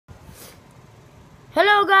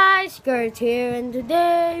Hello guys, Kurt here, and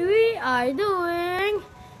today we are doing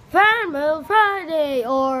Farmville Friday,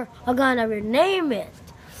 or I'm gonna rename it.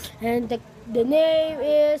 And the name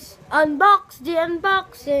is Unbox the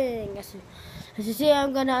Unboxing. As you see,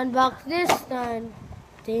 I'm gonna unbox this time.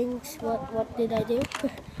 Things, what did I do?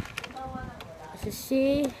 As you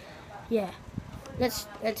see, yeah, let's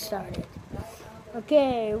start it.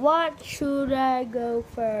 Okay, what should I go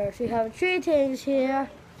first? We have three things here.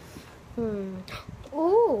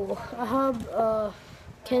 Oh, I have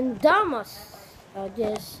kendamas.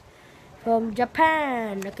 This from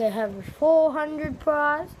Japan. Okay, I have 400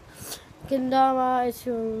 price. Kendama is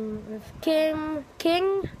from King,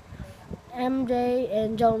 MJ,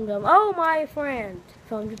 and Jomjom. Oh, my friend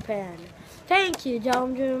from Japan. Thank you,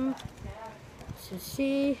 Jomjom. So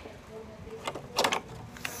see.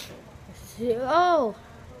 Oh,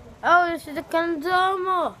 this is the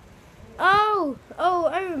kendama. Oh,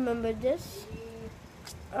 I remember this.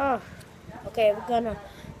 Oh, okay, we're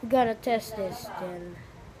gonna test this then.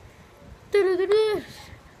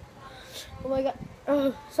 Oh my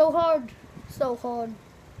god, so hard.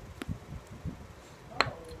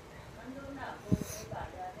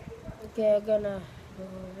 Okay, I'm gonna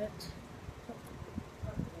move it.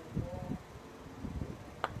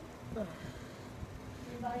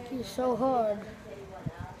 It's so hard.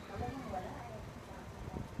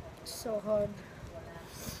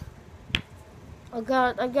 Oh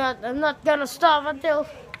god, I'm not gonna stop until...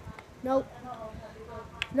 Nope.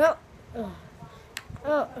 No.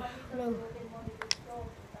 Oh, no.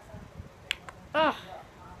 Oh.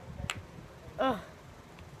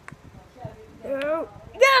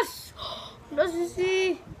 Yes! Does you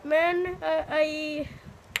see, man?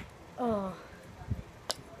 Oh.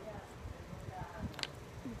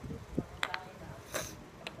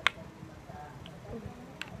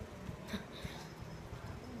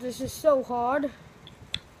 This is so hard.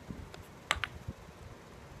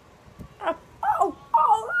 Oh.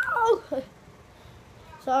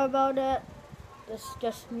 Sorry about that. This is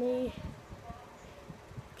just me.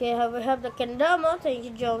 Okay, we have the kendama. Thank you,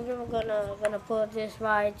 Jones. We're gonna put this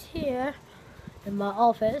right here in my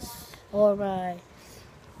office or my.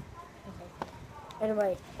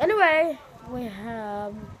 Okay. Anyway, we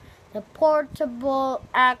have the portable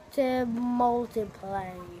active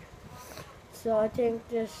multiplay. So I think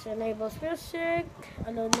this enables music.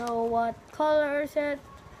 I don't know what color is it.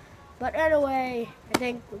 But anyway, I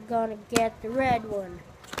think we're gonna get the red one.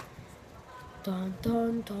 Dun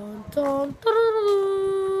dun dun dun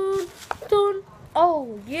dun dun.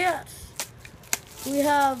 Oh yes, we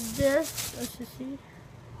have this. Let's just see.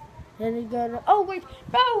 Then we're gonna. Oh wait,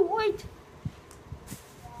 no wait.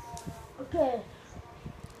 Okay.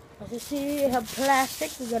 As you see, we have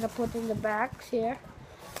plastic. We're gonna put in the box here.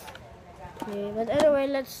 Okay, but anyway,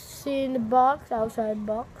 let's see in the box, outside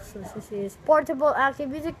box. Let's see, it's portable active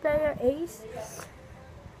music player Ace.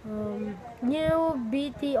 New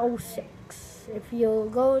BT06. If you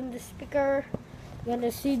go in the speaker, you're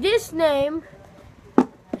gonna see this name.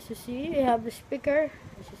 As you see, you have the speaker.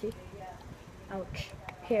 As you see, ouch,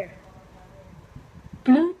 here.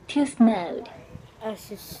 Bluetooth mode. As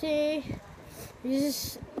you see,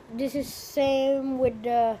 this is same with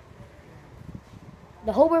the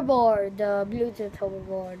hoverboard, the Bluetooth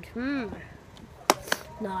hoverboard.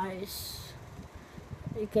 Nice.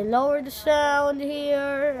 You can lower the sound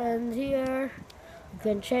here and here. You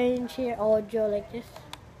can change here audio like this.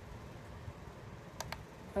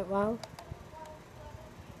 Oh, wow.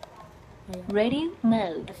 Oh, yeah. Radio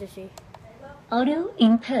mode. As you see. Audio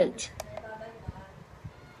input.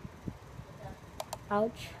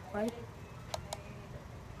 Ouch. Right?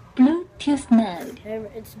 Bluetooth mode. And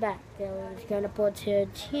it's back. We're just gonna put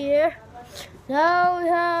it here. Now we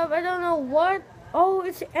have, I don't know what. Oh,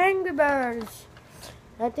 it's Angry Birds.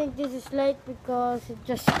 I think this is late because it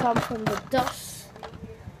just comes from the dust.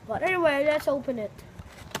 But anyway, let's open it.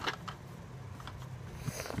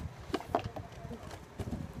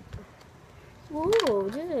 Ooh,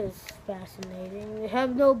 this is fascinating. We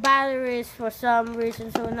have no batteries for some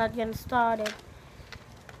reason, so we're not gonna start it.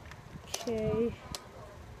 Okay.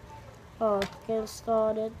 Oh, get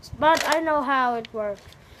started. But I know how it works.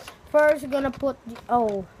 First, we're gonna put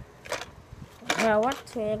the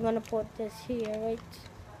we're gonna put this here, right?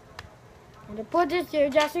 I'm gonna put this here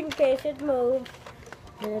just in case it moves.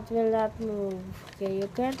 And it will not move. Okay, you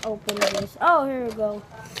can't open this. Oh, here we go.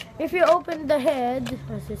 If you open the head,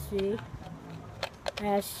 as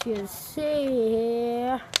you see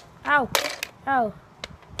here. Ow! Ah.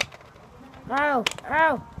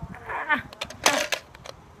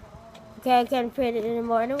 Okay, I can't fit it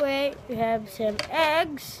anymore. Anyway, we have some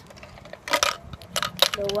eggs.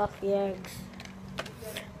 The wacky eggs.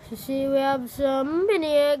 You see, we have some mini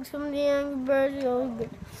eggs from the Angry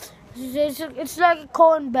Birds. It's like a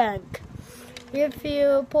corn bank. If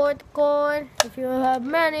you put corn, if you have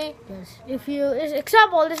many, yes. If you,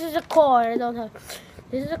 example, this is a coin. I don't have.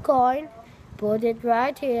 This is a coin. Put it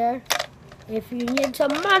right here. If you need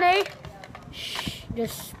some money,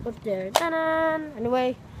 just put there. Ta-da!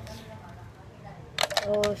 Anyway,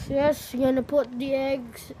 oh yes, you're gonna put the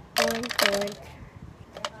eggs on coin.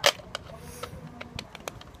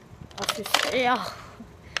 Yeah.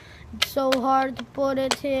 It's so hard to put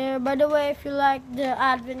it here. By the way, if you like the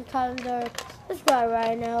advent calendar, subscribe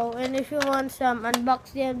right now. And if you want some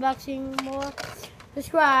unboxing more,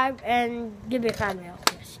 subscribe and give me a camera.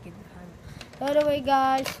 Yes, give me a camera. By the way,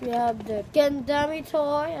 guys, we have the Ken Dummy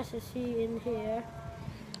toy, as you see in here.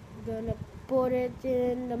 We're gonna put it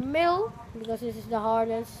in the middle because this is the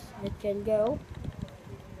hardest it can go.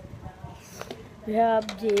 We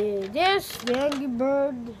have the Angry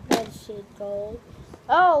Bird. What's it called?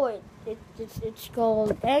 Oh wait, it's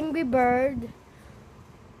called Angry Bird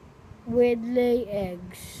with lay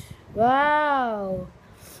eggs. Wow,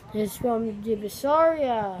 it's from the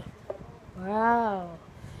Divisoria. Wow,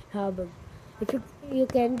 how about if you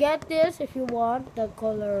can get this if you want the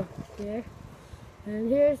color here, and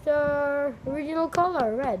here's the original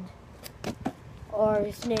color, red, or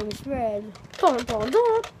his name is Red. Dun, dun,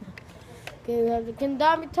 dun. Okay, we have the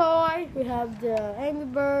Kendami toy, we have the Angry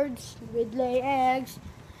Birds with lay eggs,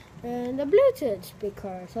 and the Bluetooth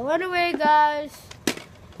speaker. So anyway, guys,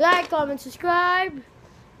 like, comment, subscribe,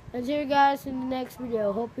 and see you guys in the next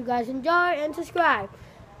video. Hope you guys enjoy and subscribe.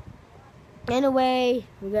 Anyway,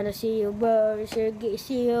 we're gonna see you, bro.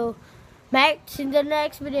 See you, mates, in the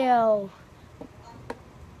next video.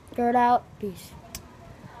 Turn out. Peace.